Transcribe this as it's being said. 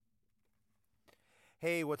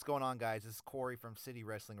Hey, what's going on, guys? This is Corey from City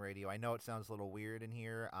Wrestling Radio. I know it sounds a little weird in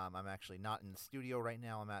here. I'm actually not in the studio right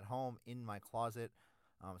now. I'm at home in my closet.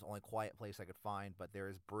 It's the only quiet place I could find, but there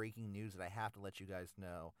is breaking news that I have to let you guys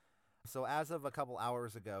know. So, as of a couple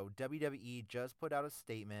hours ago, WWE just put out a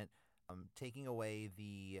statement taking away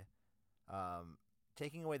um,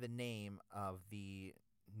 the name of the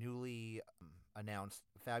newly announced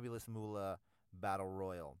Fabulous Moolah Battle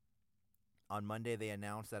Royal. On Monday, they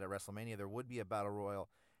announced that at WrestleMania there would be a battle royal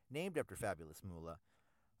named after Fabulous Moolah.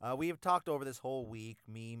 We have talked over this whole week,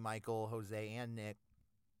 me, Michael, Jose, and Nick,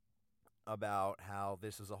 about how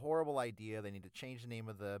this is a horrible idea. They need to change the name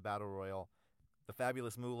of the battle royal. The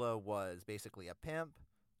Fabulous Moolah was basically a pimp,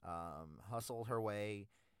 hustled her way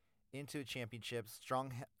into championships,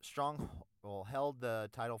 held the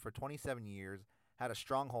title for 27 years, had a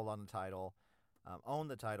stronghold on the title, owned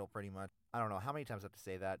the title pretty much. I don't know how many times I have to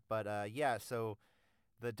say that, but yeah, so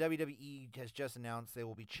the WWE has just announced they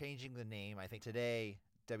will be changing the name. I think today,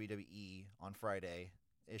 WWE on Friday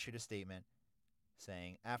issued a statement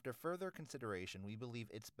saying, after further consideration, we believe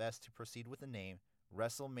it's best to proceed with the name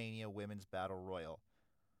WrestleMania Women's Battle Royal.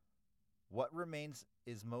 What remains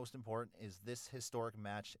is most important is this historic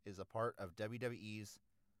match is a part of WWE's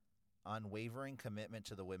unwavering commitment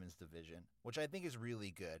to the women's division, which I think is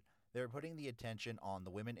really good. They're putting the attention on the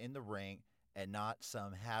women in the ring and not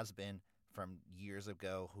some has-been from years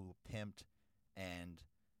ago who pimped and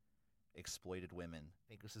exploited women. I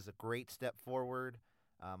think this is a great step forward.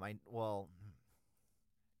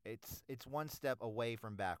 It's one step away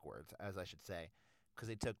from backwards, as I should say, because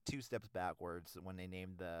they took two steps backwards when they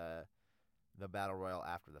named the battle royal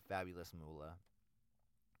after the Fabulous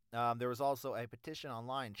Moolah. There was also a petition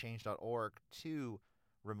online, change.org, to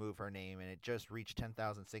remove her name, and it just reached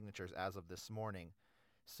 10,000 signatures as of this morning.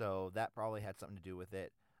 So that probably had something to do with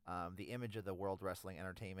it. The image of the World Wrestling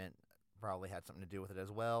Entertainment probably had something to do with it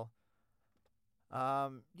as well.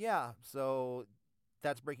 Yeah, so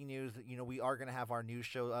that's breaking news. You know, we are going to have our news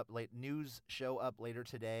show up later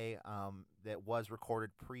today. That was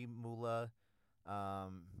recorded pre Moolah,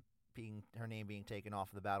 being her name being taken off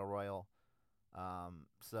of the Battle Royal.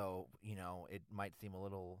 So you know, it might seem a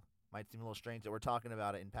little strange that we're talking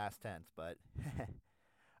about it in past tense, but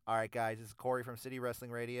all right, guys, this is Corey from City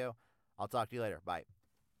Wrestling Radio. I'll talk to you later. Bye.